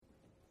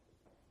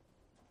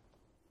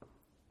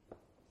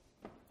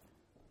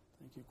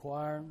you,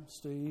 choir,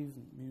 Steve,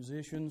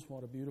 musicians.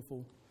 What a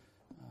beautiful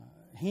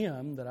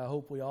hymn that I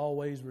hope we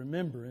always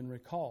remember and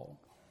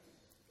recall.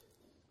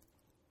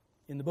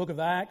 In the book of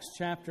Acts,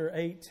 chapter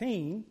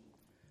 18,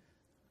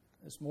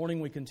 this morning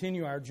we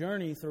continue our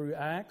journey through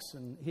Acts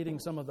and hitting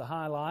some of the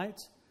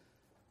highlights.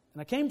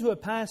 And I came to a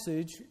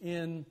passage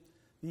in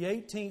the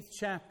 18th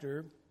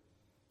chapter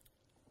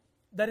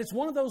that it's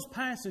one of those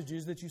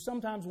passages that you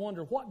sometimes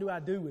wonder, what do I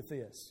do with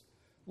this?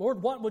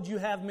 Lord, what would you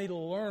have me to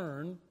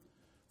learn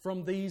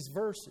from these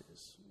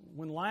verses?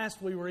 When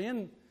last we were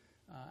in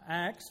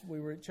Acts, we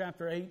were at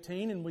chapter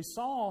 18, and we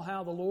saw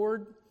how the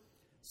Lord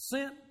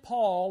sent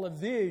Paul a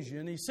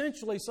vision,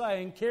 essentially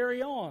saying,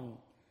 carry on,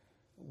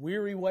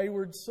 weary,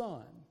 wayward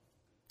son.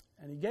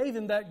 And he gave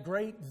him that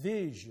great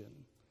vision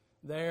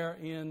there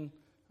in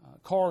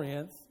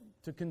Corinth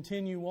to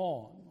continue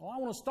on. Well, I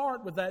want to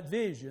start with that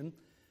vision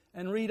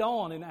and read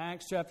on in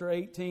Acts chapter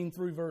 18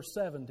 through verse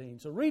 17.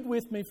 So read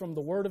with me from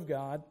the Word of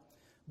God,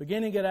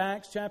 beginning at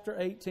Acts chapter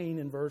 18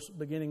 and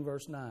beginning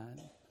verse 9.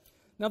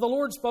 Now the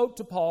Lord spoke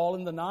to Paul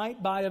in the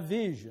night by a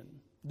vision.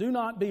 Do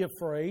not be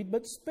afraid,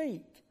 but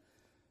speak.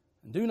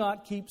 And do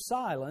not keep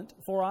silent,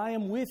 for I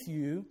am with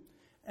you,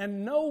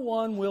 and no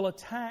one will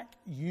attack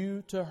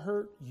you to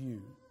hurt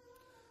you.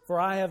 For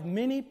I have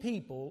many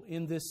people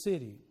in this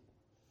city.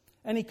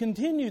 And he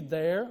continued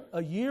there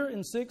 1 year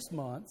and 6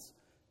 months,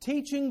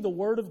 teaching the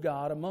word of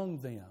God among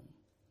them.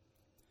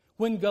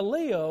 When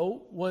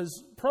Gallio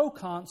was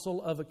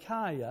proconsul of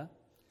Achaia,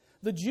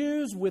 the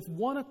Jews with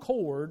one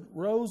accord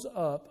rose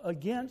up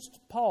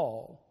against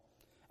Paul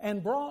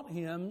and brought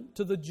him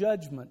to the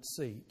judgment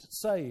seat,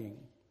 saying,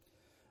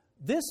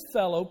 This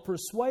fellow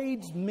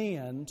persuades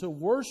men to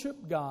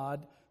worship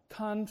God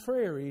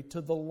contrary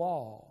to the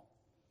law.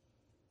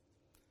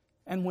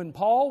 And when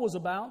Paul was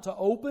about to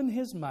open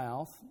his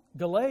mouth,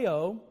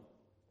 Gallio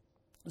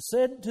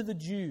said to the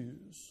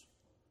Jews,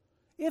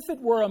 If it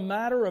were a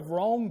matter of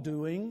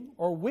wrongdoing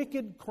or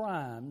wicked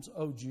crimes,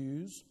 O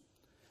Jews,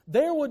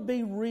 there would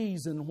be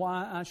reason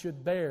why I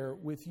should bear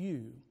with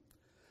you.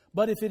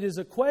 But if it is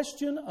a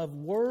question of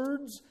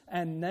words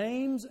and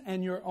names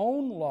and your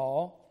own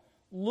law,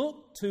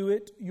 look to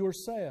it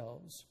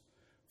yourselves,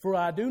 for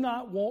I do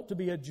not want to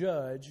be a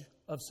judge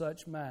of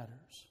such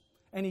matters.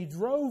 And he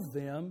drove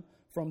them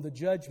from the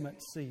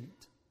judgment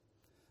seat.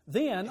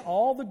 Then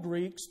all the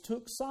Greeks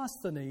took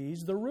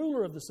Sosthenes, the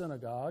ruler of the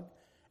synagogue,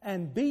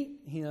 and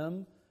beat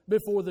him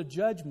before the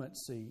judgment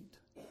seat.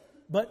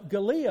 But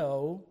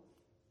Gallio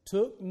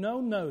took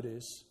no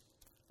notice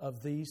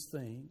of these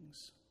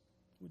things.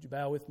 Would you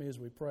bow with me as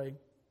we pray?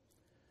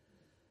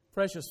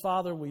 Precious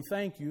Father, we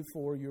thank you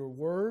for your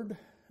word.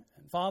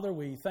 And Father,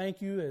 we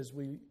thank you as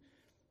we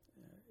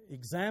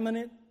examine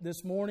it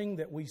this morning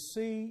that we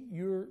see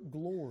your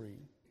glory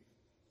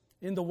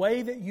in the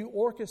way that you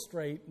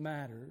orchestrate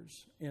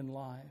matters in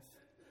life.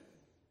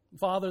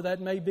 Father, that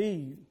may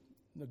be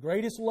the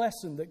greatest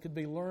lesson that could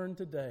be learned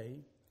today,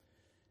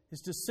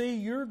 is to see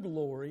your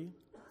glory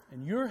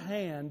and your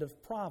hand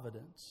of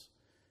providence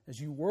as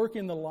you work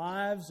in the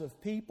lives of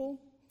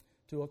people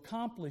to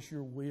accomplish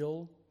your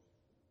will.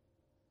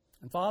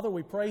 And Father,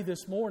 we pray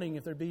this morning,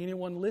 if there be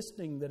anyone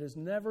listening that has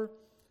never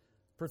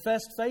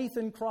professed faith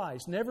in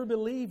Christ, never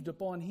believed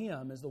upon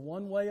Him as the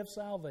one way of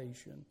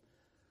salvation,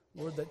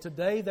 Lord, that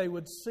today they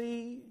would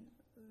see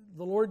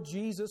the Lord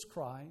Jesus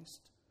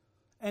Christ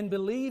and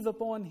believe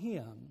upon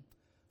Him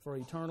for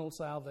eternal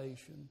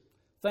salvation.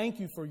 Thank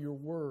you for your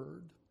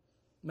word.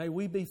 May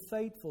we be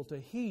faithful to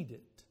heed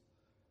it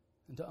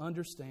and to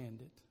understand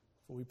it.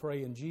 For we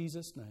pray in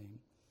Jesus' name.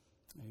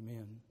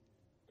 Amen.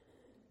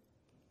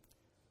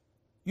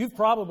 You've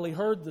probably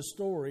heard the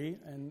story,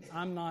 and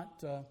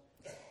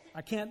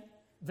I can't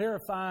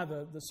verify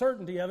the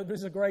certainty of it, but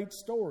it's a great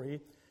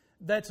story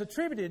that's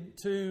attributed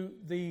to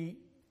the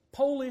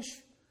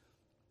Polish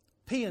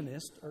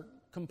pianist or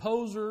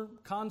composer,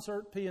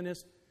 concert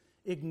pianist,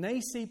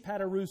 Ignacy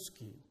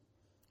Paderewski,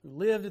 who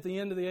lived at the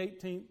end of the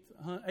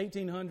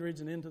 1800s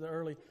and into the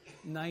early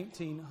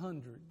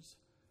 1900s.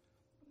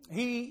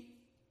 He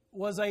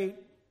was a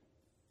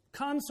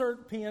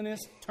concert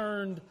pianist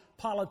turned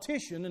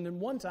politician, and at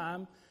one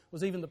time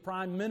was even the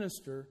prime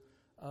minister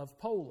of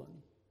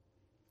Poland.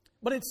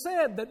 But it's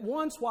said that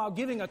once while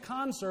giving a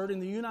concert in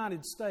the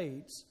United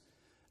States,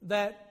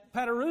 that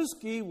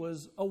Paderewski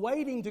was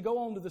awaiting to go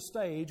onto the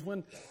stage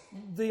when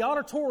the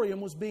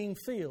auditorium was being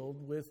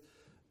filled with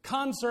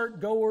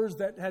concert goers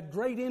that had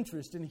great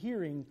interest in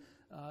hearing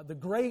the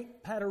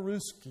great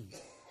Paderewski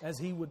as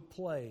he would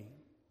play.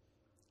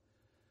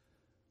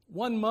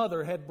 One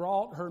mother had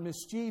brought her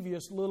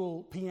mischievous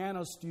little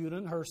piano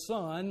student, her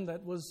son,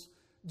 that was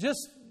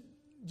just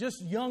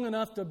young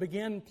enough to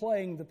begin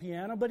playing the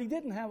piano, but he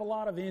didn't have a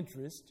lot of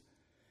interest.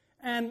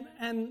 And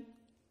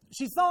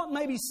she thought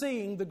maybe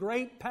seeing the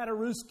great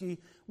Paderewski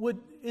would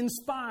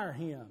inspire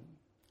him.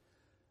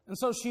 And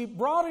so she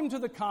brought him to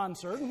the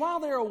concert, and while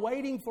they're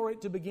waiting for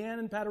it to begin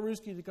and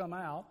Paderewski to come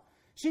out,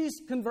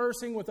 she's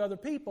conversing with other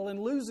people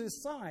and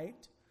loses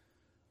sight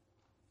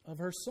of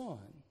her son.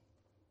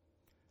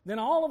 Then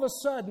all of a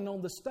sudden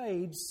on the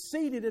stage,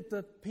 seated at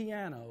the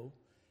piano,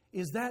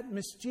 is that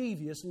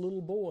mischievous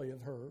little boy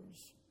of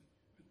hers.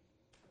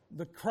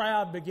 The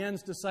crowd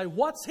begins to say,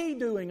 "What's he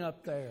doing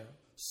up there?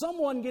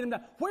 Someone get him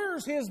down.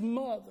 Where's his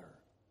mother?"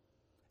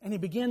 And he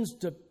begins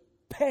to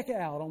peck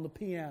out on the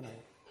piano.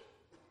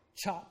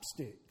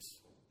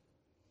 Chopsticks.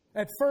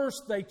 At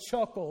first they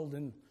chuckled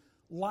and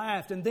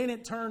laughed, and then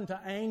it turned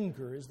to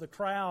anger as the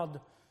crowd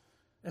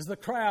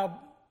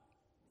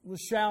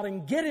was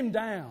shouting, "Get him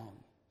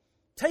down!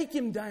 Take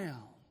him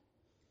down!"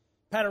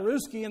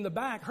 Paderewski in the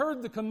back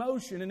heard the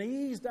commotion, and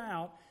he eased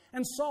out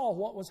and saw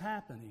what was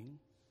happening.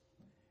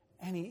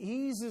 And he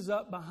eases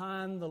up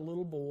behind the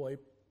little boy,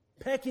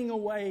 pecking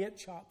away at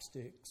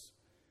chopsticks,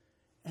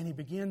 and he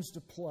begins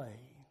to play,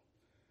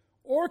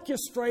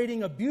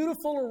 orchestrating a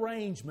beautiful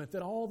arrangement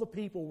that all the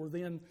people were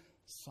then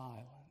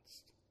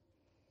silenced.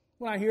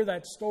 When I hear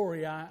that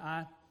story,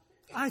 I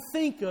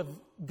think of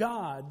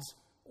God's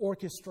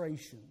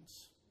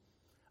orchestrations,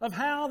 of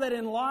how that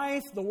in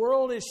life the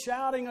world is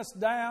shouting us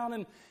down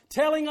and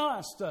telling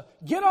us to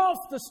get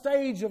off the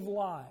stage of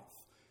life.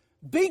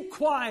 Be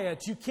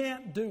quiet, you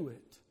can't do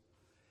it.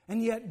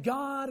 And yet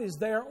God is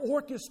there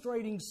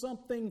orchestrating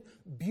something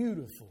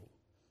beautiful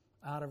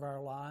out of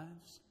our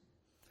lives.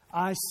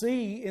 I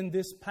see in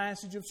this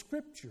passage of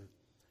Scripture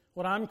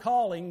what I'm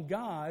calling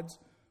God's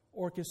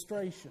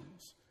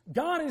orchestrations.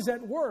 God is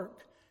at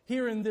work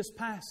here in this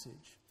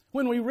passage.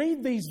 When we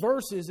read these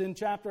verses in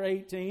chapter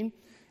 18,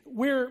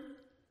 we're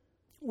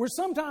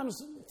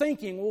sometimes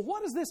thinking, well,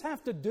 what does this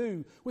have to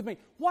do with me?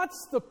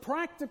 What's the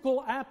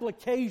practical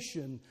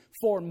application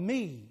for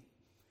me?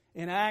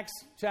 In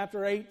Acts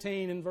chapter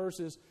 18 and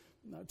verses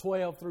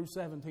 12 through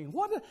 17.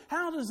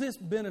 How does this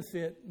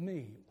benefit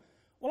me?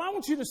 Well, I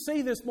want you to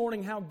see this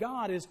morning how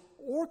God is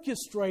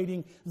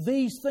orchestrating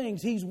these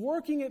things. He's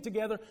working it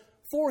together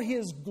for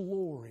His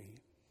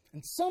glory.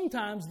 And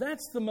sometimes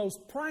that's the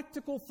most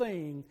practical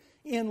thing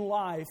in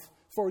life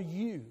for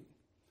you,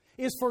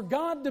 is for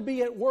God to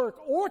be at work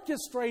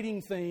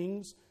orchestrating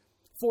things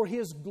for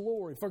His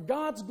glory, for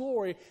God's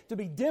glory to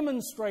be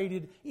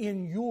demonstrated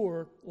in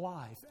your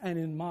life and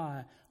in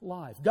my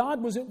life.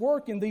 God was at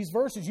work in these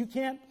verses. You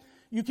can't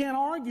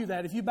argue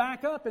that. If you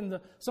back up in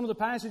some of the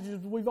passages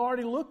we've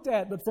already looked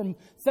at, but from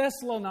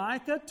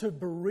Thessalonica to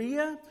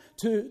Berea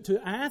to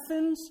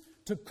Athens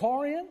to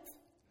Corinth,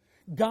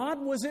 God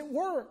was at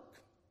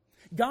work.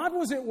 God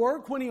was at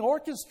work when He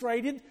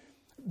orchestrated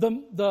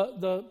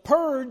the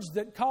purge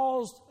that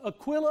caused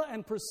Aquila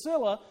and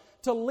Priscilla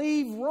to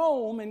leave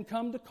Rome and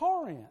come to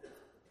Corinth.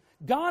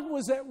 God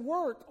was at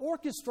work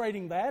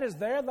orchestrating that as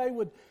there they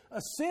would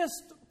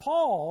assist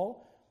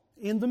Paul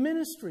in the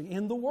ministry,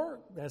 in the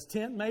work, as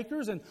tent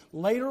makers, and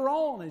later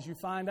on, as you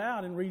find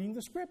out in reading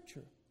the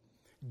Scripture.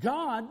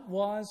 God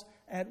was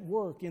at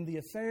work in the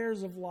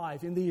affairs of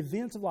life, in the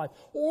events of life,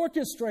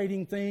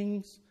 orchestrating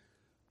things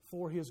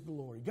for His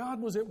glory.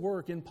 God was at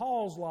work in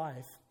Paul's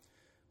life,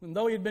 and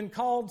though he had been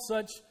called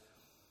such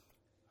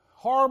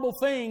horrible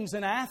things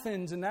in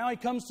Athens, and now he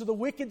comes to the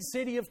wicked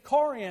city of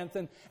Corinth,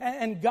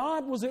 and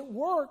God was at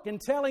work in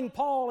telling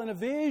Paul in a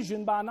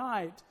vision by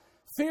night,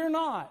 "Fear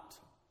not,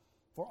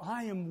 for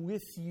I am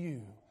with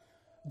you.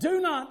 Do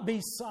not be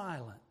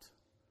silent.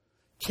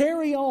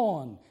 Carry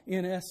on,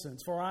 in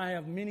essence, for I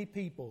have many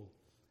people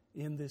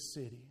in this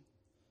city."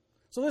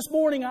 So this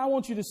morning I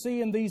want you to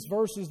see in these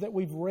verses that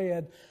we've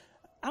read,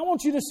 I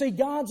want you to see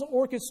God's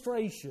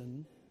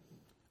orchestration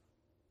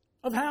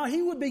of how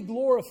He would be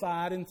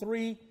glorified in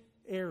three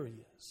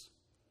areas.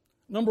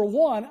 Number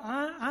one,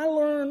 I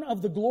learn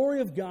of the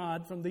glory of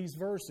God from these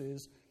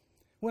verses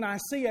when I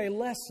see a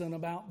lesson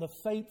about the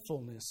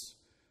faithfulness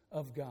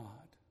of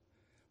God.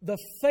 The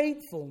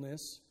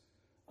faithfulness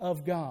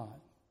of God.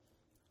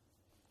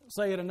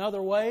 Say it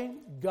another way,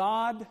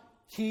 God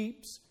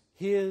keeps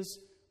His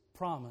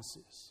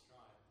promises.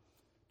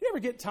 Do you ever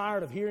get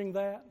tired of hearing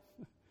that?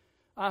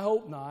 I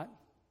hope not.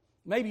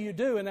 Maybe you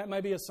do, and that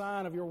may be a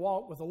sign of your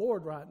walk with the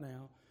Lord right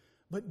now.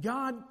 But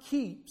God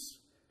keeps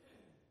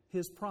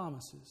His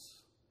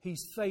promises.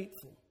 He's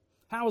faithful.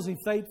 How is He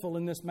faithful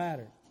in this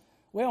matter?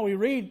 Well, we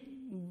read,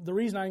 the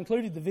reason I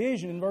included the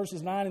vision in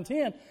verses 9 and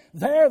 10.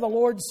 There the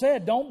Lord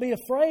said, "Don't be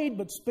afraid,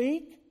 but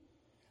speak.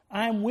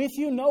 I am with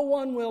you. No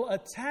one will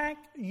attack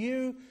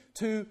you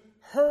to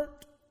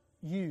hurt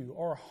you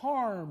or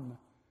harm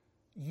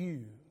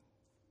you."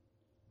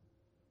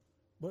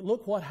 But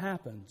look what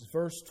happens.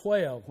 Verse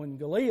 12, when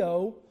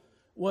Gallio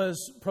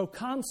was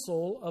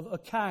proconsul of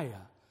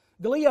Achaia.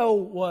 Gallio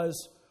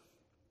was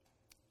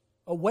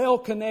a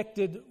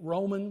well-connected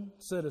Roman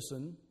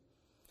citizen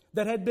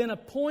that had been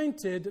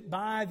appointed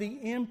by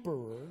the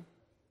emperor.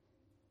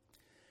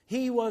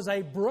 He was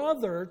a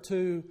brother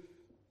to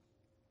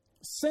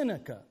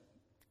Seneca.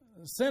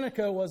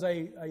 Seneca was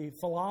a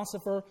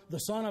philosopher, the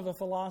son of a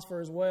philosopher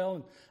as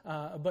well.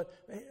 But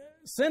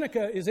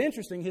Seneca is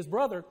interesting, his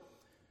brother,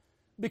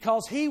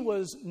 because he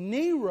was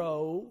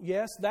Nero,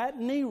 yes, that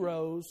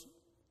Nero's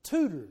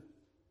tutor.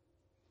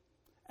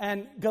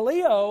 And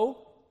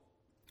Gallio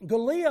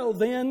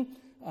then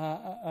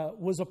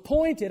was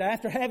appointed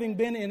after having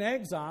been in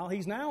exile.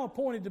 He's now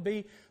appointed to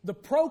be the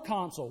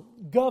proconsul,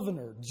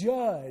 governor,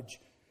 judge,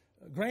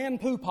 Grand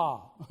Poopah.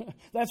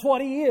 That's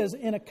what he is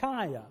in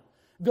Achaia.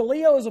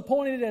 Gallio is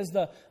appointed as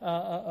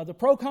the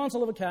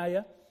proconsul of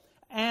Achaia,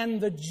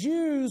 and the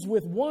Jews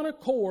with one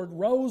accord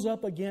rose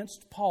up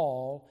against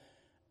Paul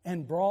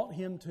and brought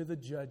him to the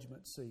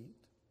judgment seat.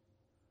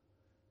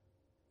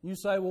 You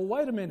say, well,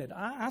 wait a minute.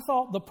 I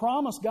thought the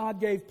promise God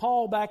gave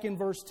Paul back in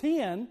verse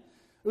 10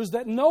 was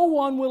that no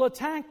one will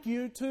attack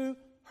you to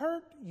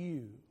hurt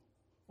you.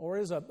 Or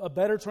is a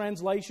better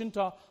translation,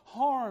 to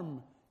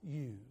harm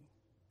you.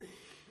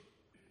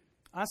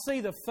 I see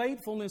the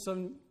faithfulness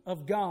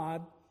of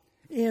God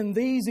in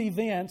these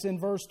events in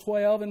verse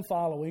 12 and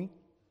following,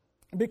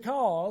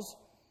 because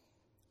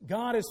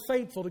God is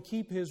faithful to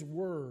keep His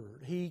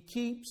word. He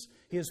keeps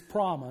His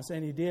promise,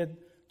 and He did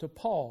to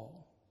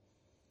Paul.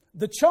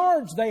 The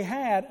charge they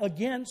had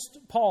against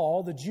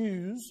Paul, the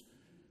Jews,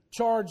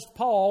 charged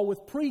Paul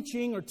with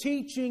preaching or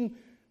teaching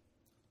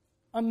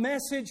a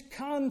message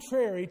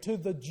contrary to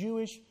the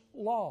Jewish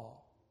law.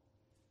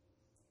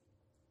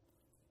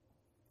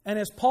 And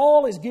as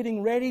Paul is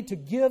getting ready to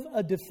give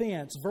a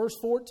defense, verse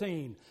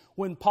 14,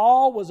 when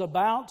Paul was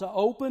about to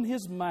open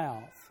his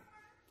mouth,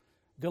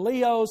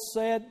 Gallio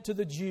said to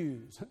the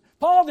Jews,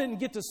 Paul didn't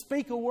get to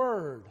speak a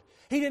word.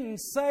 He didn't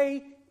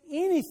say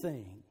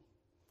anything.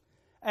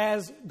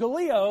 As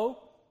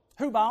Gallio,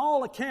 who by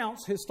all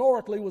accounts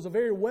historically was a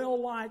very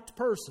well-liked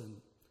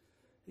person,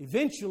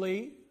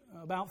 eventually,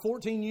 about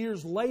 14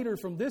 years later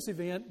from this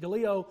event,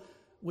 Gallio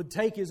would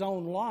take his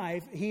own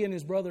life, he and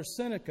his brother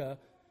Seneca,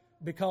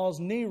 because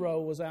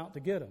Nero was out to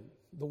get him,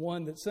 the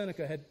one that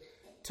Seneca had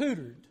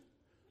tutored.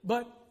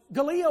 But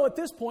Gallio, at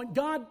this point,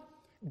 God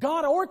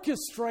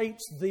orchestrates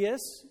this.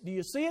 Do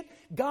you see it?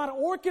 God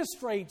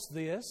orchestrates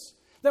this,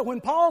 that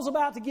when Paul's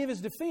about to give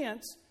his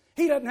defense,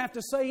 he doesn't have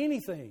to say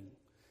anything.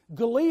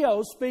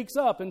 Gallio speaks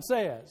up and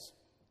says,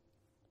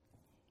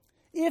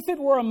 if it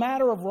were a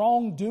matter of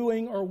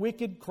wrongdoing or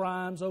wicked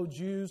crimes, O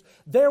Jews,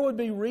 there would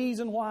be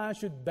reason why I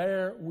should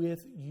bear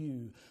with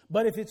you.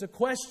 But if it's a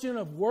question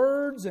of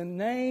words and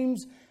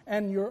names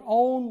and your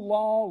own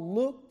law,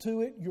 look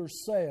to it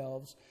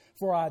yourselves,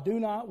 for I do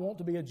not want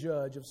to be a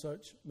judge of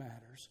such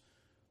matters.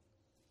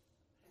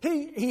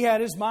 He had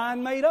his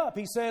mind made up.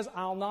 He says,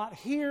 I'll not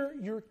hear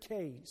your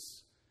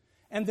case.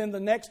 And then the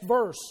next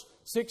verse,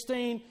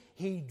 16,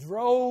 he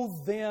drove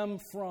them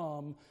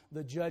from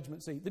the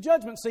judgment seat. The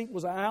judgment seat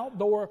was an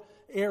outdoor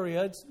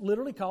area. It's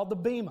literally called the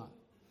bema.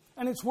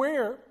 And it's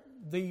where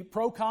the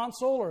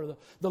proconsul or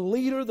the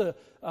leader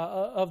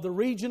of the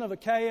region of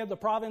Achaia, the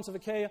province of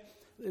Achaia,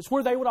 it's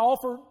where they would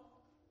offer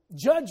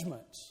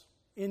judgments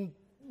in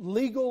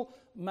legal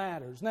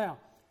matters. Now,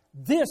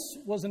 this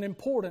was an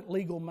important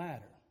legal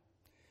matter.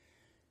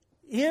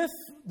 If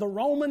the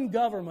Roman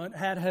government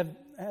had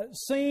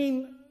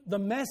seen the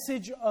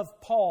message of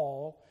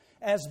Paul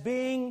as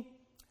being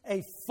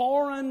a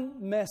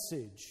foreign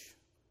message,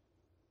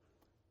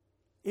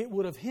 it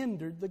would have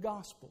hindered the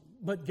gospel.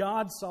 But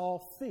God saw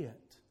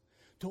fit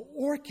to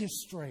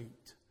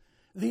orchestrate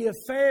the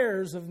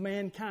affairs of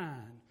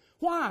mankind.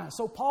 Why?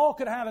 So Paul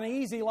could have an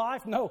easy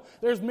life? No,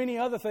 there's many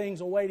other things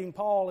awaiting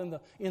Paul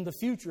in the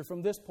future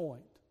from this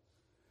point.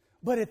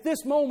 But at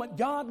this moment,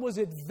 God was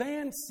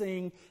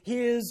advancing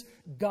His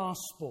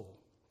gospel.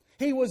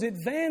 He was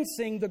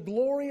advancing the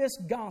glorious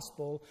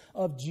gospel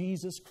of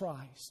Jesus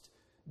Christ.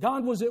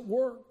 God was at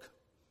work.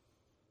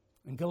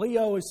 And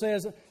Gallio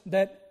says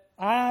that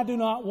I do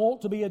not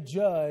want to be a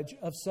judge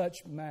of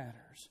such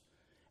matters.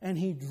 And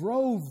he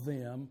drove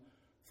them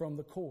from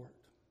the court.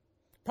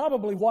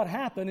 Probably what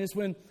happened is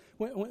when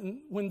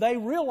they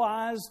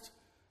realized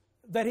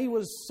that he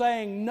was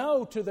saying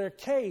no to their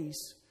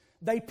case,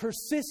 they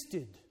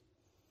persisted.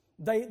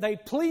 They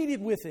pleaded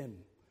with him.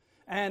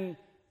 And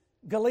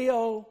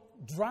Gallio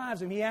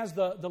drives him. He has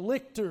the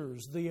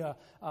lictors,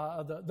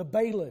 the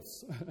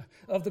bailiffs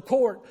of the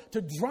court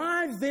to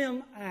drive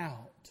them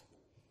out.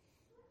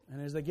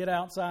 And as they get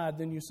outside,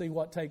 then you see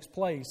what takes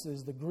place.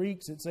 As the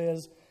Greeks, it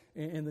says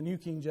in the New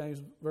King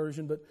James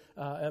Version, but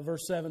at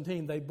verse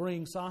 17, they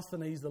bring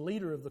Sosthenes, the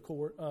leader of the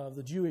court of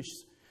the Jewish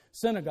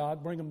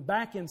synagogue, bring him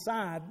back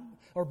inside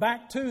or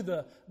back to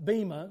the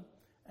bema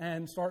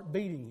and start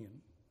beating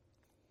him.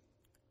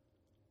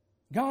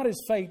 God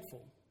is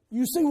faithful.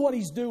 You see what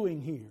He's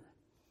doing here.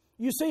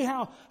 You see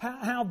how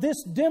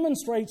this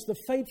demonstrates the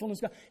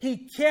faithfulness of God.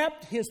 He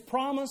kept His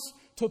promise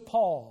to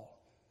Paul.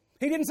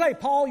 He didn't say,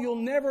 Paul, you'll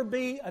never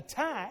be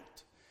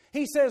attacked.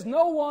 He says,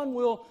 no one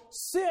will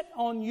sit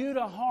on you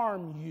to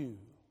harm you.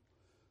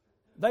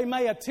 They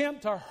may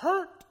attempt to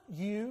hurt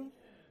you,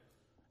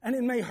 and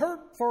it may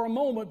hurt for a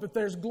moment, but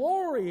there's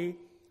glory,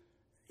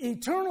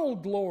 eternal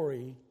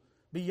glory,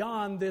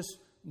 beyond this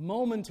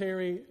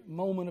momentary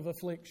moment of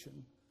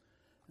affliction.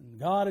 And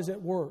God is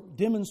at work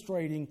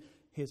demonstrating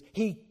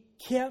He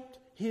kept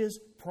His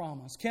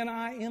promise. Can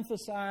I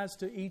emphasize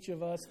to each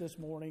of us this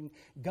morning,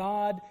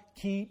 God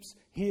keeps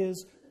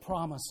His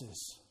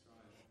promises.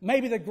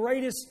 Maybe the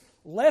greatest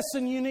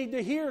lesson you need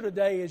to hear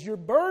today as you're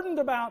burdened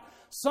about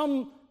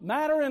some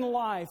matter in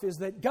life is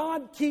that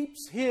God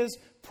keeps His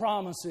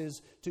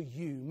promises to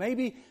you.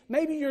 Maybe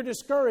you're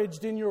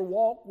discouraged in your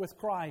walk with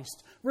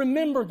Christ.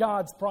 Remember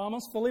God's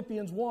promise,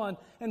 Philippians 1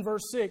 and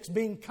verse 6,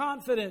 being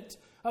confident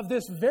of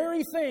this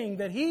very thing,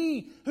 that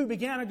He who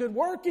began a good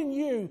work in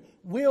you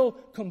will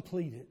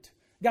complete it.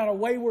 Got a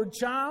wayward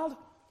child?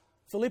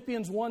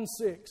 Philippians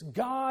 1:6.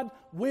 God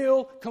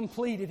will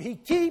complete it. He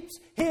keeps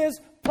His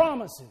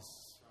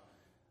promises.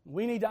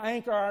 We need to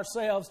anchor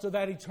ourselves to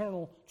that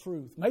eternal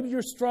truth. Maybe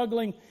you're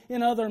struggling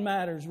in other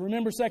matters.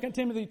 Remember 2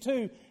 Timothy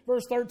 2,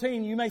 verse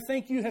 13. You may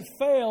think you have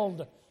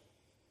failed.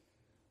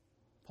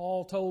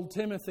 Paul told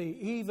Timothy,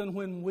 even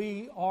when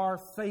we are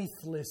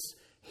faithless,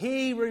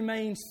 He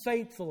remains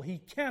faithful. He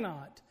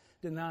cannot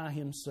deny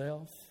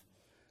Himself.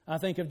 I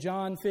think of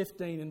John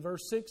 15 and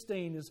verse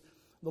 16 as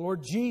the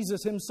Lord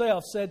Jesus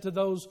Himself said to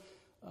those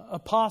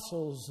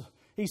apostles,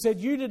 He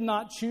said, you did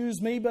not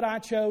choose me, but I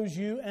chose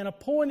you and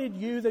appointed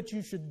you that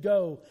you should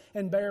go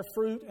and bear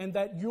fruit and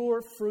that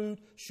your fruit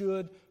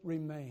should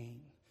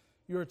remain.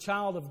 You're a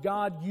child of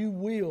God, you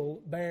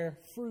will bear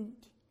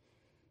fruit.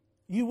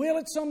 You will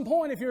at some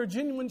point, if you're a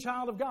genuine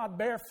child of God,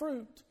 bear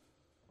fruit.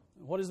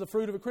 What is the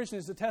fruit of a Christian?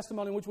 It's the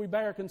testimony which we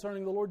bear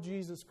concerning the Lord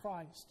Jesus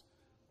Christ.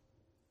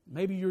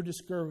 Maybe you're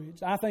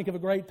discouraged. I think of a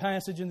great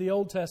passage in the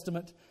Old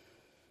Testament,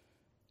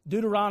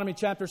 Deuteronomy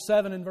chapter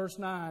 7 and verse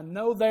 9.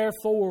 Know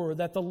therefore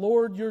that the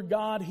Lord your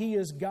God, He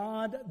is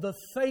God, the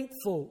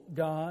faithful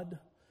God,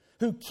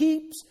 who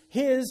keeps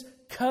His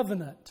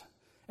covenant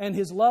and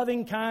His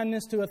loving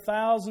kindness to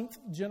 1,000th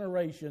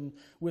generation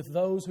with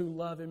those who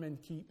love Him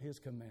and keep His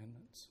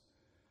commandments.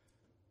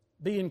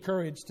 Be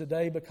encouraged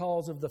today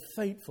because of the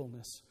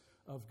faithfulness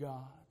of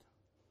God.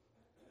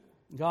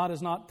 God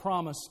has not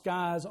promised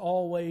skies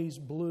always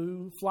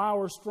blue,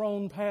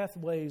 flower-strewn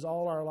pathways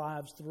all our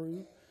lives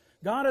through.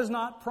 God has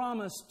not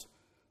promised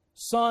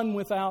sun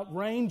without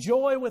rain,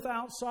 joy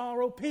without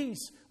sorrow,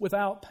 peace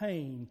without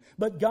pain.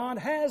 But God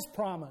has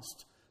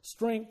promised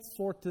strength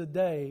for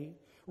today,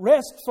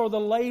 rest for the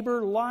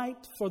labor,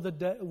 light for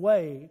the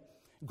way,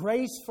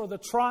 grace for the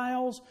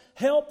trials,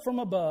 help from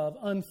above,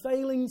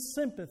 unfailing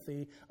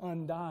sympathy,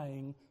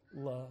 undying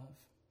love.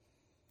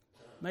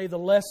 May the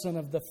lesson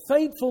of the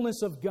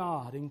faithfulness of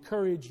God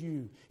encourage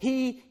you.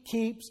 He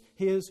keeps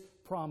His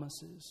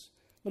promises.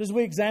 But as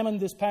we examine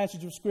this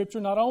passage of Scripture,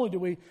 not only do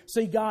we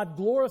see God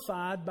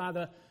glorified by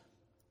the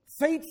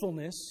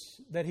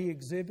faithfulness that He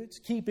exhibits,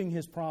 keeping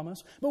His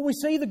promise, but we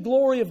see the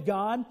glory of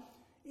God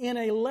in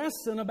a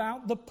lesson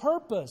about the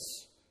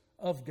purpose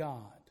of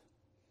God.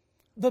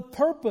 The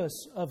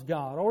purpose of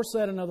God, or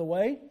said another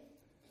way,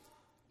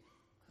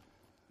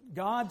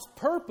 God's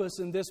purpose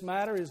in this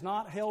matter is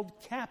not held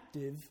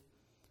captive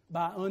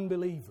by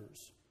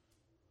unbelievers.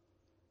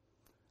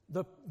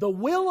 The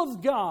will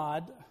of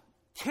God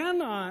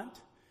cannot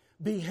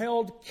be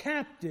held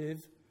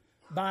captive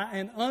by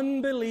an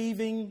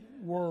unbelieving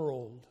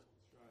world.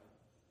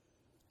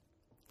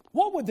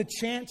 What would the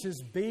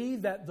chances be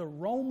that the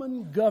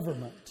Roman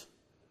government,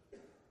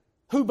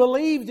 who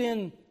believed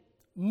in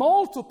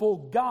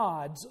multiple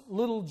gods,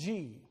 little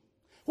g,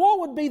 what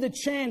would be the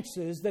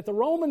chances that the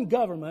Roman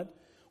government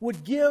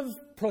would give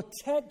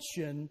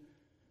protection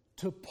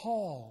to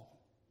Paul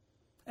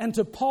and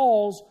to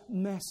Paul's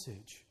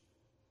message?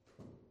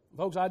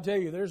 Folks, I tell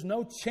you, there's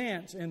no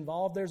chance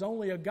involved. There's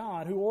only a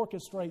God who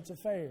orchestrates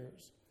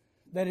affairs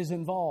that is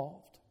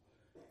involved.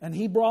 And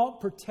He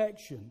brought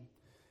protection.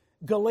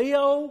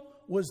 Gallio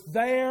was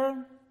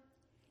there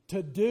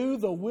to do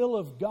the will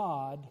of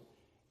God,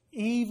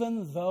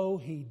 even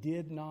though he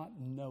did not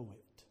know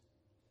it.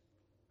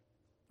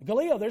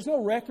 Gallio, there's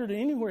no record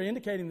anywhere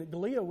indicating that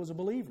Gallio was a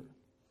believer.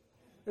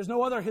 There's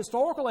no other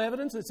historical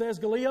evidence that says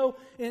Gallio,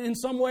 in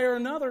some way or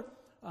another,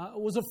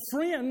 was a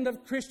friend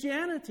of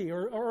Christianity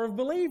or of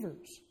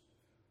believers.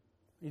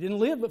 He didn't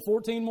live but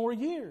 14 more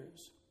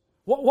years.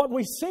 What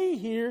we see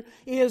here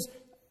is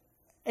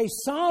a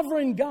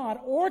sovereign God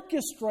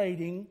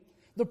orchestrating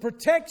the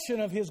protection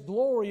of His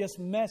glorious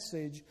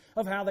message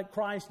of how that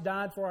Christ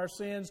died for our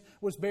sins,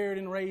 was buried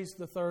and raised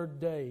the third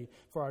day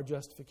for our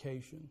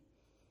justification.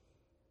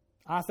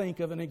 I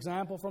think of an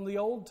example from the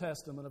Old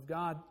Testament of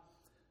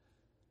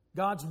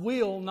God's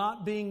will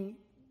not being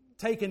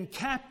taken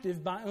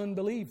captive by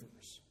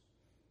unbelievers.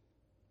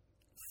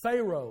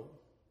 Pharaoh.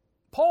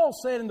 Paul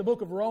said in the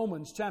book of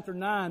Romans, chapter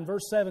 9,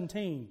 verse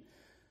 17,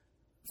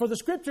 for the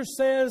Scripture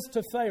says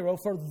to Pharaoh,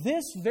 for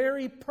this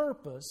very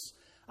purpose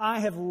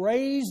I have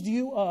raised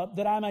you up,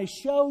 that I may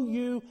show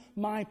you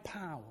my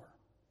power,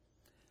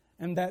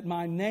 and that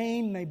my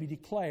name may be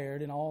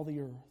declared in all the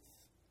earth.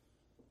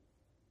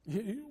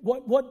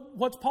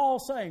 What's Paul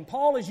saying?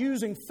 Paul is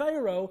using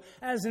Pharaoh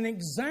as an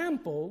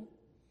example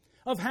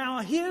of how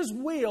his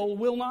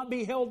will not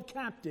be held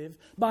captive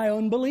by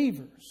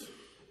unbelievers.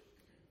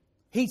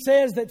 He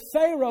says that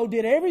Pharaoh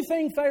did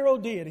everything Pharaoh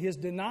did. His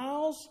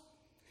denials,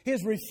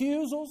 his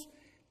refusals,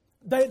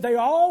 they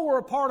all were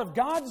a part of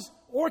God's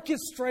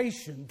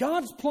orchestration,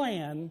 God's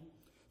plan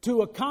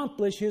to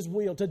accomplish His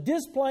will, to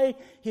display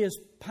His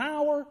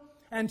power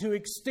and to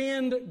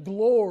extend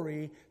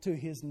glory to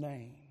His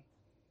name.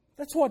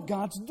 That's what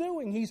God's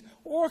doing. He's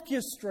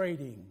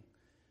orchestrating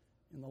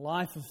in the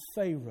life of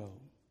Pharaoh.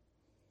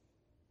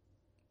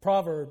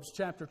 Proverbs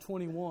chapter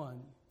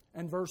 21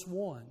 and verse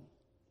 1.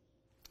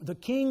 The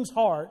king's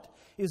heart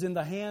is in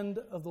the hand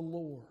of the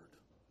Lord.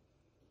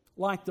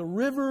 Like the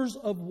rivers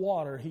of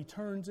water, He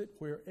turns it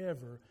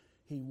wherever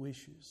He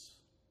wishes.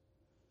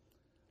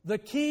 The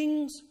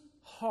king's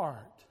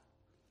heart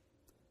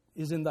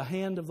is in the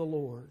hand of the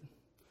Lord.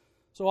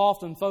 So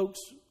often, folks,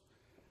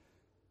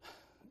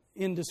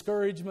 in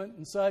discouragement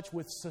and such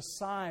with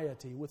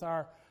society, with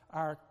our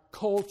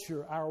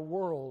culture, our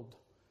world,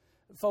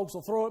 folks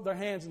will throw up their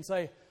hands and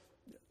say,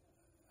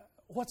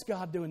 what's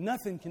God doing?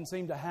 Nothing can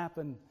seem to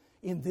happen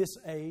in this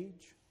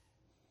age.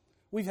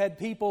 We've had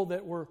people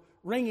that were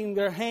wringing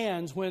their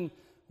hands when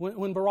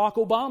Barack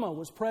Obama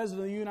was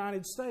President of the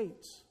United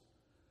States.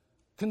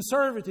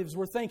 Conservatives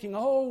were thinking,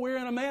 oh, we're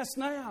in a mess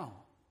now.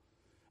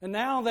 And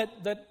now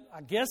that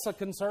I guess a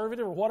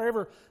conservative or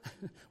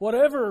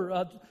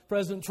whatever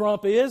President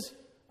Trump is,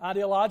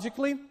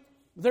 ideologically,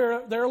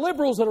 there are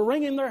liberals that are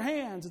wringing their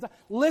hands.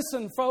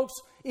 Listen, folks,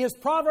 is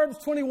Proverbs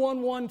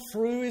 21:1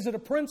 true? Is it a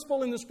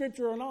principle in the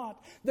Scripture or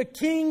not? The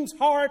king's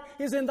heart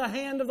is in the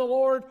hand of the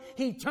Lord.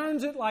 He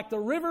turns it like the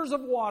rivers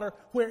of water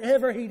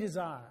wherever He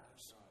desires.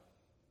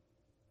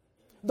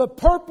 The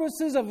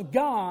purposes of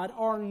God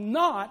are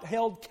not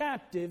held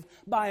captive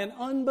by an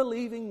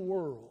unbelieving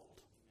world.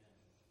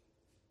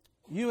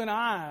 You and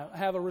I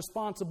have a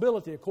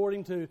responsibility,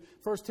 according to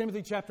 1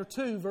 Timothy chapter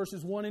 2,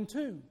 verses 1 and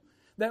 2,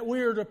 that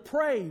we are to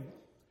pray.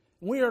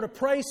 We are to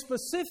pray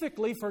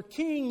specifically for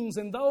kings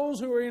and those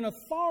who are in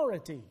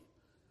authority.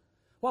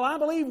 Well, I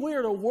believe we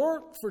are to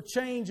work for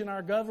change in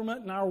our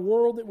government and our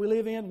world that we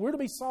live in. We're to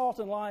be salt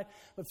and light.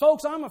 But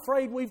folks, I'm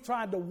afraid we've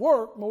tried to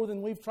work more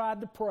than we've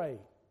tried to pray.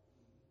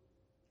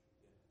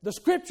 The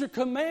Scripture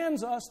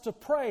commands us to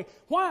pray.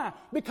 Why?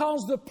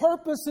 Because the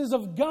purposes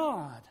of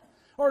God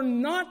are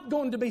not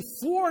going to be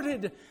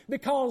thwarted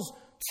because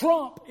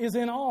Trump is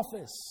in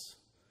office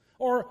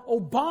or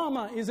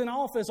Obama is in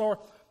office or,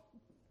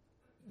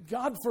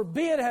 God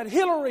forbid, had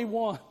Hillary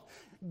won.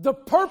 The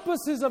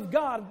purposes of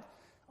God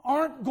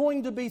aren't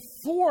going to be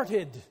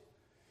thwarted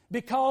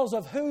because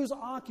of who's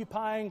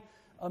occupying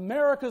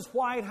America's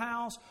White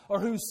House or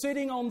who's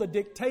sitting on the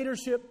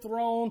dictatorship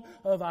throne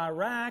of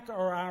Iraq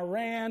or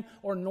Iran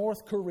or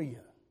North Korea.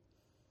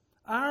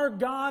 Our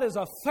God is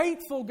a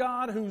faithful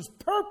God whose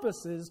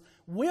purposes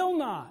will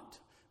not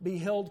be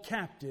held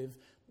captive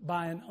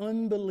by an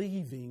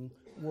unbelieving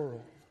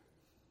world.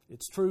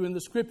 It's true in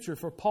the Scripture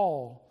for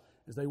Paul,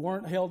 as they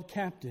weren't held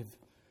captive,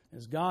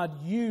 as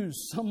God used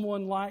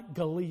someone like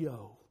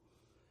Gallio,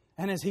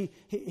 and as he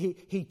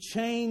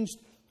changed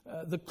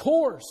the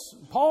course.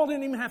 Paul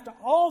didn't even have to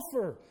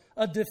offer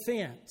a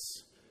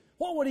defense.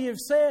 What would he have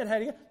said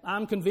had he?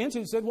 I'm convinced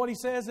he said what he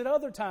says at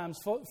other times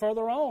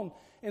further on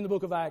in the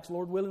book of Acts.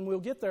 Lord willing, we'll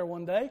get there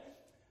one day.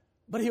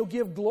 But he'll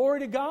give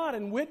glory to God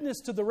and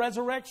witness to the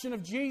resurrection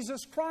of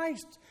Jesus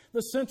Christ,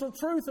 the central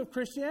truth of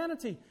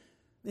Christianity.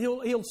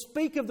 He'll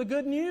speak of the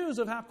good news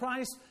of how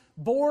Christ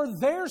bore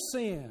their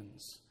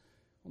sins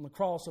on the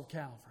cross of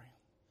Calvary.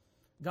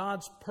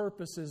 God's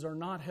purposes are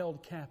not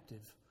held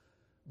captive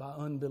by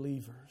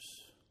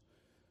unbelievers.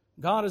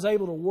 God is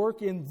able to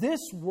work in this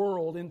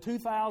world in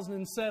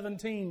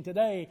 2017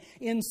 today.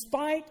 In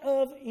spite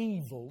of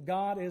evil,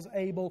 God is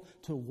able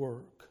to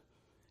work.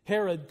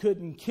 Herod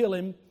couldn't kill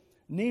Him.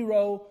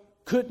 Nero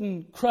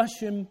couldn't crush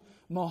Him.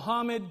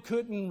 Muhammad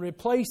couldn't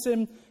replace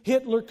Him.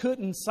 Hitler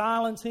couldn't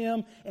silence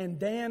Him. And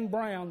Dan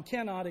Brown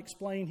cannot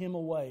explain Him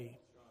away.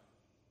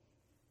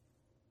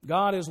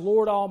 God is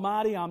Lord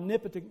Almighty,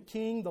 omnipotent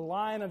King, the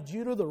Lion of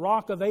Judah, the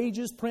Rock of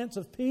Ages, Prince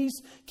of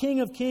Peace, King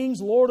of Kings,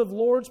 Lord of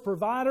Lords,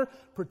 Provider,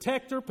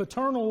 Protector,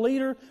 Paternal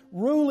Leader,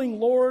 Ruling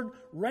Lord,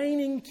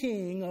 Reigning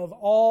King of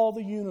all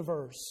the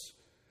universe.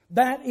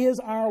 That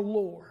is our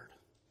Lord.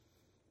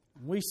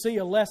 We see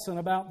a lesson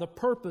about the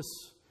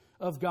purpose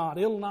of God.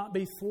 It'll not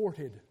be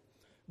thwarted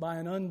by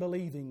an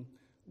unbelieving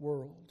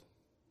world.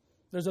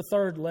 There's a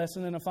third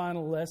lesson and a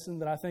final lesson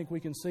that I think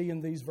we can see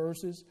in these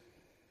verses.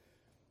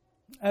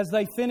 As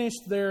they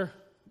finished their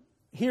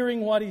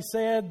hearing what He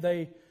said,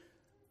 they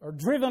are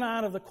driven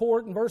out of the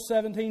court. And verse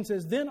 17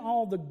 says, Then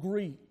all the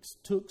Greeks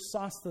took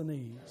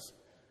Sosthenes,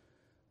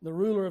 the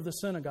ruler of the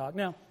synagogue.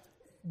 Now,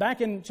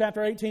 back in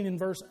chapter 18 in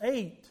verse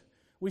 8,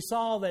 we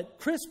saw that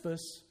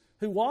Crispus,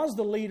 who was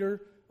the leader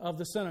of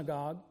the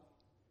synagogue,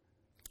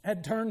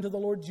 had turned to the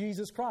Lord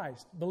Jesus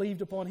Christ,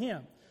 believed upon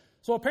Him.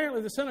 So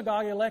apparently the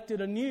synagogue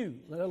elected anew.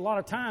 A lot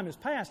of time has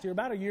passed here,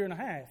 about a year and a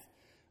half,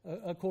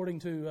 according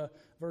to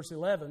verse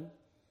 11.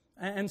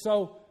 And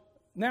so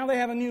now they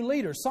have a new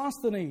leader,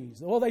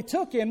 Sosthenes. Well, they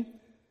took him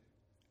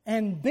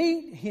and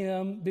beat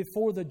him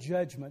before the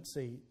judgment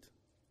seat.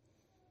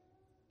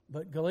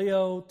 But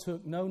Gallio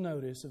took no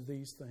notice of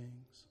these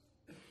things.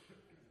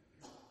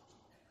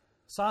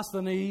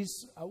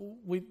 Sosthenes,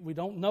 we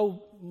don't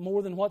know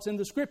more than what's in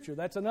the Scripture.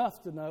 That's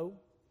enough to know.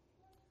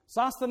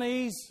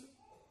 Sosthenes,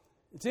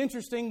 it's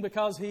interesting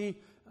because he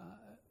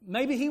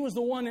maybe he was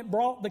the one that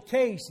brought the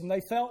case and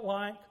they felt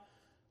like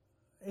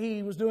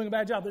he was doing a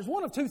bad job. There's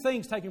one of two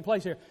things taking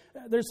place here.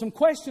 There's some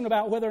question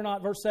about whether or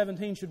not verse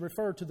 17 should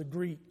refer to the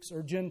Greeks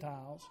or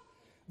Gentiles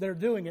that are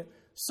doing it.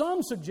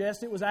 Some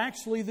suggest it was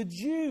actually the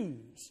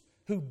Jews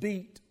who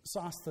beat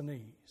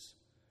Sosthenes.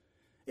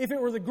 If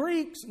it were the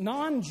Greeks,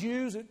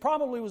 non-Jews, it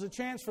probably was a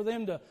chance for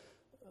them to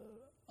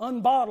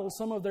unbottle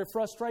some of their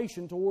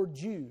frustration toward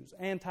Jews.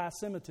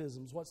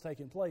 Anti-Semitism is what's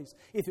taking place.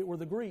 If it were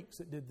the Greeks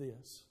that did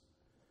this.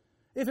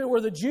 If it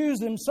were the Jews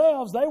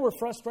themselves, they were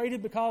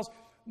frustrated because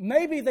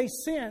maybe they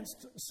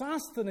sensed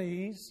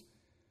Sosthenes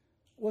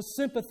was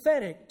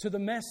sympathetic to the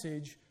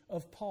message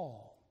of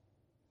Paul.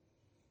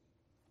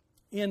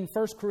 In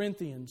 1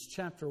 Corinthians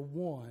chapter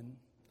 1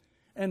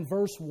 and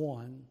verse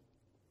 1,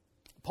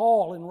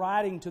 Paul, in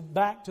writing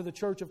back to the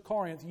church of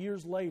Corinth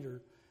years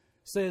later,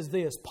 says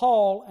this,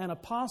 Paul, an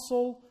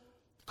apostle,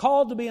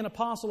 called to be an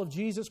apostle of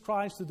Jesus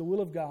Christ through the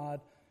will of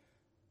God,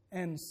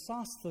 and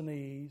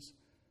Sosthenes,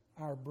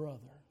 our brother.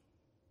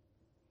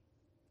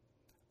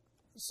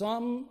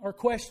 Some are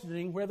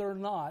questioning whether or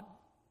not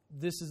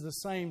this is the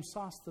same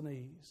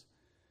Sosthenes.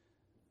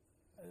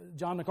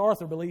 John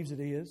MacArthur believes it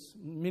is.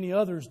 Many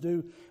others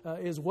do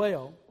as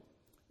well.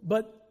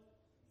 But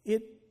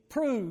it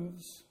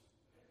proves,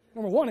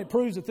 number one, it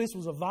proves that this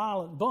was a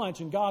violent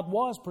bunch and God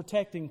was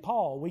protecting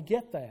Paul. We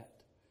get that.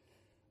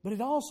 But it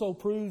also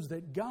proves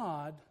that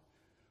God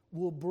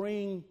will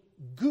bring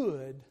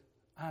good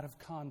out of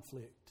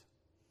conflict.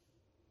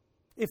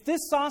 If this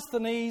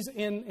Sosthenes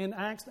in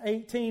Acts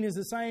 18 is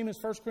the same as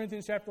 1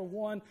 Corinthians chapter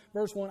 1,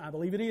 verse 1, I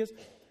believe it is,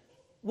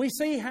 we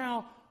see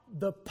how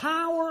the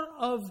power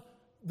of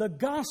the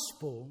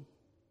gospel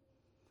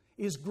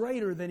is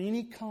greater than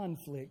any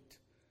conflict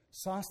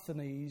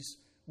Sosthenes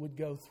would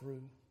go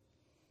through.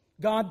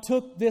 God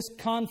took this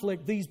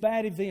conflict, these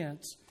bad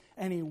events,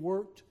 and He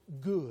worked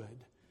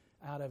good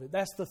out of it.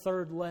 That's the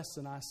third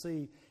lesson I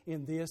see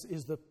in this,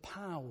 is the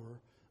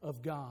power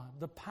of God,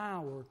 the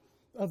power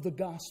of the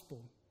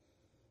gospel.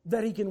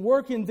 That He can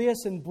work in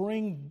this and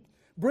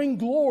bring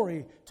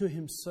glory to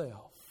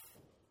Himself,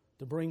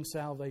 to bring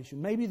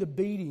salvation. Maybe the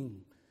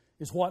beating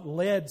is what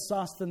led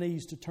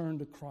Sosthenes to turn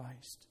to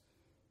Christ.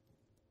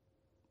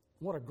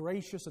 What a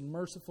gracious and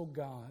merciful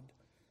God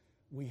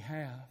we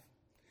have.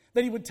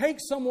 That He would take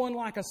someone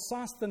like a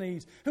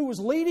Sosthenes who was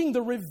leading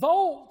the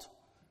revolt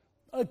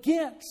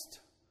against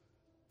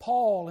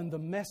Paul and the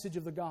message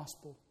of the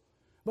gospel.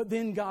 But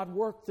then God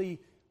worked the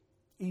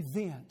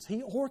events.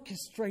 He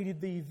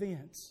orchestrated the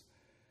events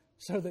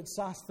so that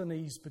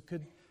Sosthenes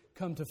could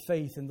come to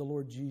faith in the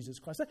Lord Jesus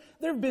Christ.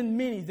 There have been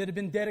many that have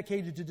been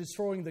dedicated to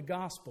destroying the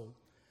gospel,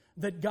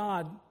 that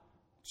God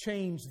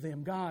changed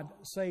them, God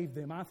saved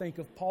them. I think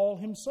of Paul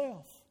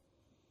himself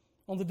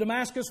on the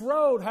Damascus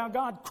Road, how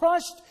God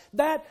crushed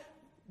that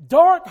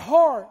dark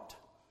heart,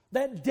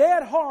 that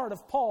dead heart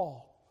of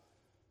Paul,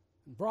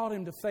 and brought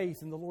him to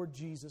faith in the Lord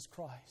Jesus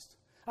Christ.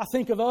 I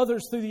think of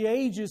others through the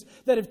ages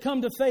that have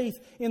come to faith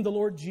in the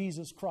Lord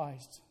Jesus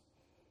Christ.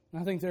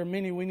 And I think there are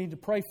many we need to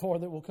pray for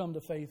that will come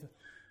to faith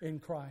in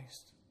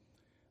Christ.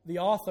 The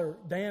author,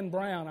 Dan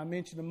Brown, I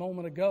mentioned a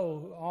moment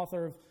ago,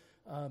 author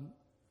of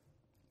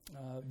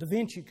Da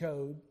Vinci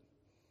Code,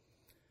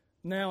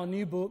 now a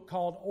new book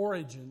called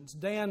Origins.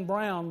 Dan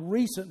Brown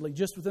recently,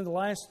 just within the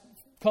last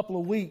couple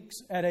of weeks,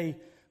 at a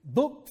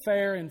book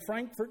fair in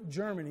Frankfurt,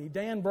 Germany,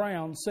 Dan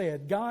Brown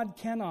said, God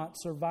cannot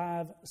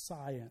survive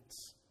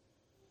science.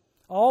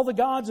 All the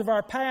gods of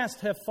our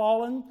past have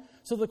fallen,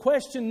 so the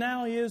question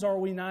now is, are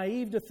we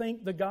naive to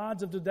think the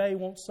gods of today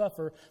won't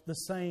suffer the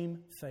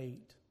same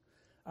fate?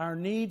 Our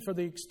need for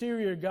the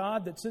exterior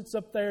God that sits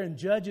up there and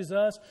judges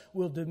us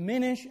will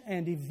diminish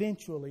and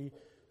eventually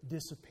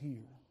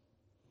disappear.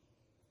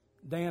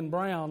 Dan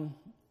Brown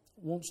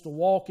wants to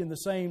walk in the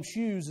same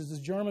shoes as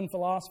the German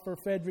philosopher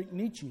Friedrich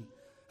Nietzsche,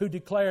 who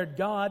declared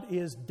God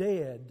is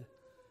dead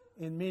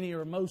in many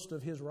or most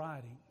of his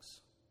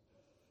writings.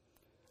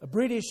 A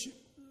British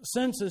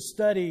census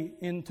study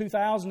in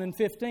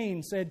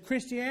 2015 said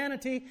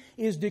Christianity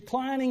is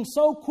declining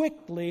so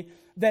quickly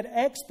that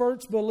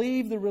experts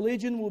believe the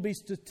religion will be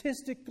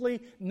statistically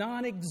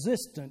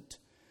non-existent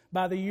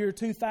by the year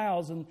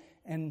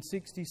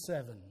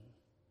 2067.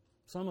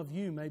 Some of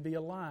you may be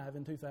alive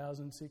in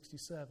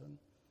 2067.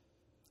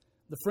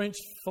 The French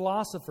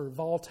philosopher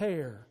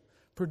Voltaire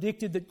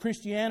predicted that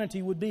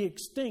Christianity would be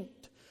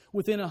extinct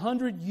within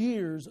 100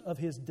 years of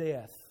his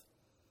death.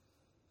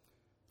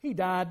 He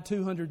died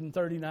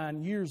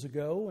 239 years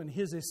ago, and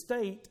his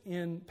estate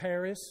in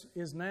Paris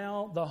is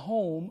now the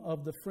home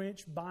of the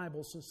French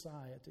Bible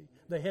Society,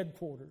 the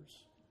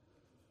headquarters.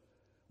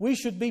 We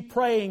should be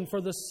praying for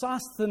the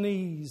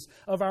Sosthenes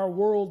of our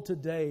world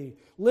today.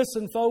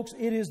 Listen, folks,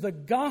 it is the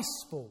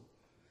gospel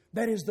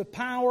that is the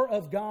power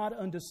of God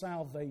unto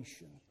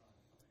salvation.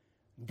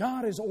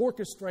 God is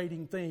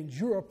orchestrating things.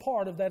 You're a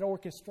part of that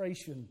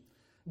orchestration.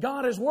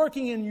 God is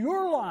working in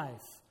your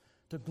life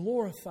to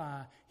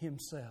glorify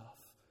Himself.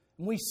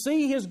 And we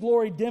see His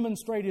glory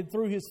demonstrated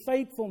through His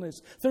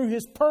faithfulness, through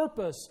His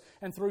purpose,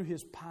 and through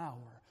His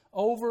power,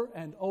 over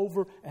and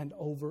over and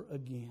over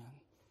again.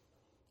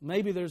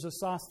 Maybe there's a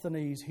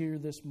Sosthenes here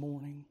this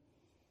morning.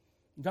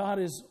 God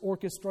is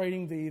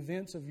orchestrating the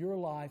events of your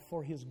life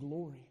for His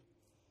glory.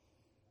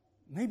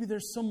 Maybe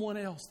there's someone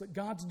else that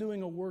God's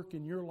doing a work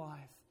in your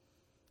life.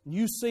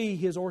 You see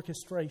His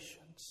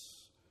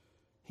orchestrations.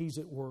 He's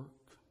at work.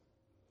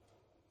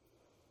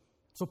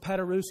 So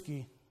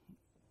Paderewski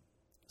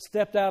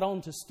stepped out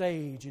onto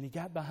stage and he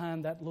got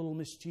behind that little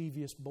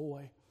mischievous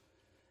boy.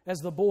 As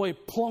the boy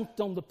plunked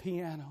on the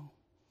piano,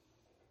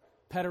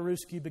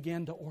 Paderewski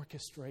began to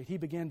orchestrate. He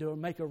began to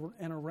make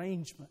an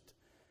arrangement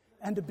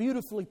and to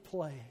beautifully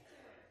play.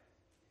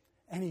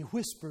 And he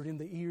whispered in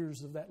the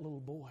ears of that little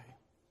boy,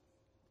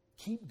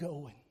 "Keep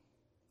going.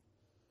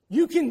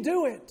 You can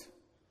do it.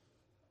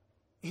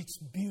 It's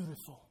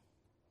beautiful.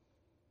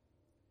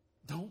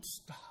 Don't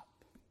stop."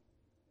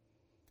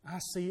 I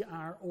see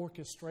our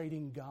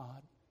orchestrating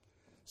God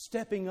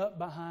stepping up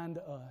behind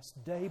us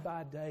day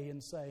by day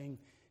and saying,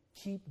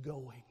 "Keep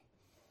going.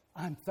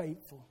 I'm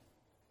faithful.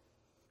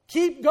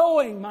 Keep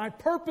going. My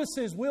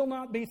purposes will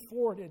not be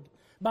thwarted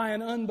by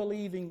an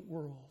unbelieving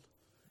world.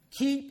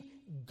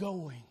 Keep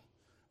going.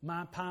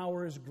 My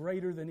power is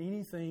greater than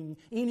anything,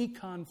 any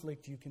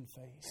conflict you can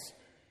face.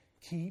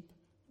 Keep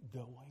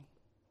going."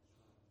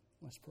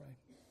 Let's pray.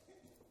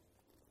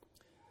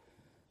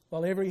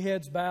 While every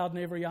head's bowed and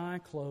every eye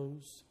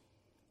closed,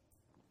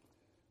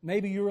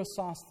 maybe you're a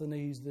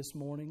Sosthenes this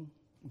morning.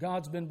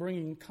 God's been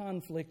bringing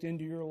conflict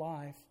into your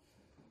life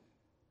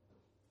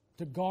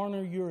to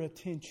garner your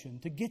attention,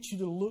 to get you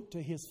to look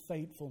to His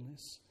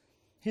faithfulness.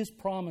 His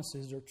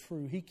promises are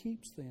true. He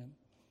keeps them.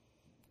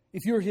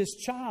 If you're His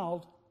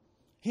child,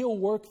 He'll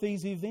work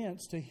these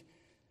events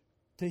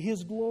to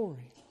His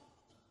glory.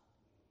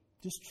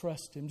 Just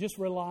trust Him. Just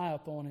rely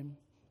upon Him.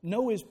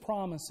 Know His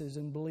promises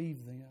and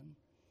believe them.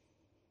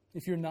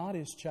 If you're not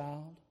His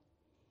child,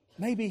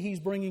 maybe He's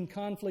bringing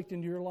conflict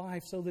into your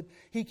life so that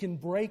He can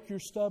break your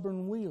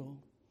stubborn will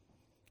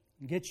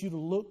and get you to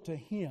look to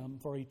Him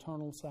for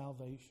eternal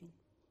salvation.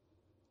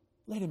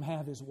 Let Him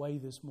have His way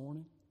this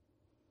morning.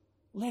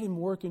 Let Him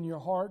work in your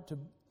heart to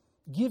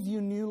give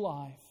you new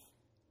life,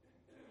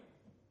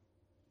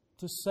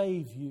 to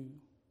save you.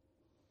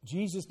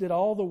 Jesus did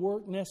all the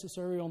work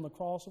necessary on the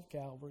cross of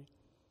Calvary.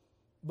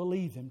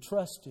 Believe Him,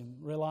 trust Him,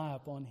 rely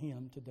upon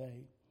Him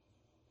today.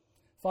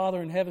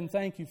 Father in heaven,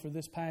 thank You for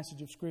this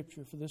passage of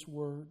Scripture, for this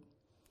Word.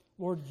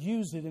 Lord,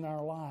 use it in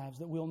our lives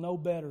that we'll know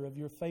better of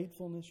Your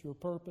faithfulness, Your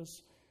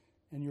purpose,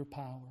 and Your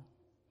power.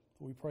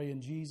 For we pray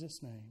in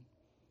Jesus' name.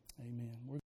 Amen.